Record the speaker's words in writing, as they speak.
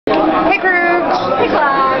Hey, Crooks. Hey,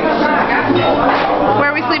 class.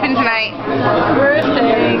 Where are we sleeping tonight? We're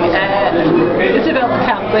staying at Isabel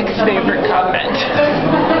Catholic's favorite convent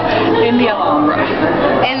in the Alhambra.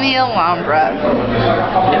 In the Alhambra.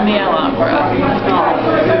 In the Alhambra.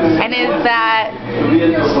 And is that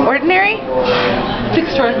ordinary?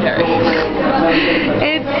 It's extraordinary.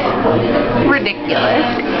 It's ridiculous.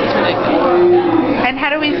 It's ridiculous. And how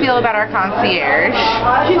do we feel about our concierge?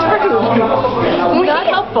 He's rude. Not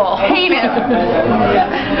helpful. Hate him.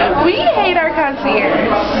 We hate our concierge.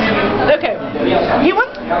 Okay. He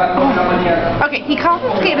wants. Okay, he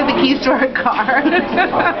confiscated the keys to our car.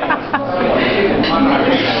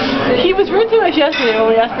 He was rude to us yesterday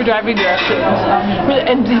when we asked for driving directions,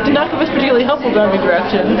 and he did not give us particularly helpful driving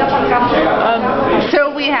directions.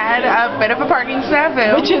 So we had a bit of a parking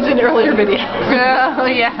snafu. Which is an earlier video. Oh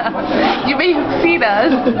yeah, you may have seen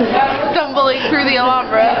us stumbling through the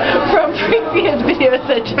Alhambra From previous videos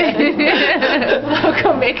such as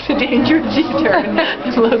Loco makes a dangerous U-turn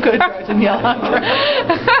and Loco drives in the Alhambra.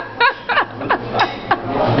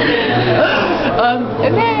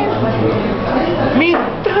 And then, I mean,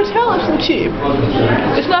 the hotel isn't cheap.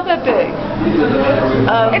 It's not that big.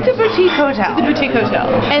 It's a boutique hotel. It's a boutique hotel.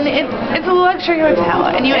 And it's a luxury hotel,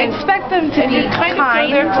 and you expect them to be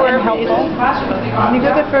kind and helpful. And you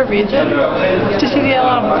go there for a reason, to see the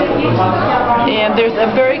Alhambra. And there's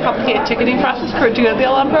a very complicated ticketing process to go to the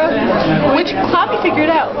Alhambra, which Clappy figured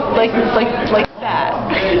out, like that.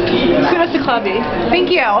 Kudos to Clappy. Thank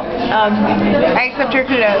you. I accept your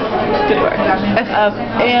kudos. Good work.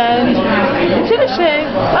 And instead of saying,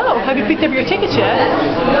 oh, have you picked up your tickets yet?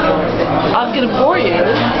 I'm going to bore you.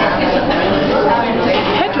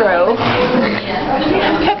 Pedro,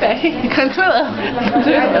 Pepe, Consuelo.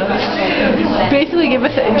 basically give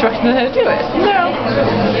us the instructions on how to do it. No.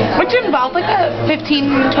 Which involved like a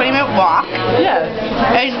 15-20 minute walk. Yeah.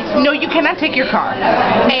 And no, you cannot take your car.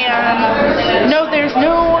 And no, there's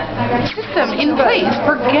no system in place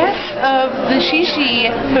for guests of the Shishi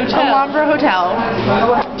Alhambra Hotel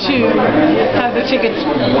To have the tickets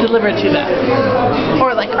delivered to them.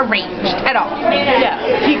 or like arranged at all. Yeah.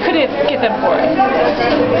 He couldn't get them for us.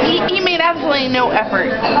 He made absolutely no effort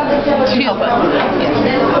to help us.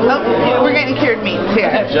 Oh, we're getting cured meats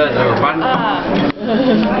here.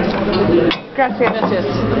 Gracias.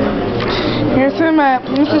 Here's some,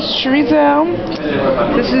 this is chorizo.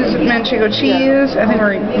 This is manchego cheese. I think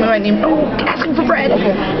we might need, asking for bread.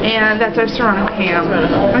 And that's our serrano ham.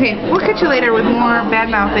 Okay, we'll catch you later with more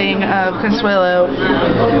bad-mouthing of Consuelo,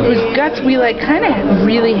 whose guts we, like, kind of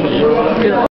really hate.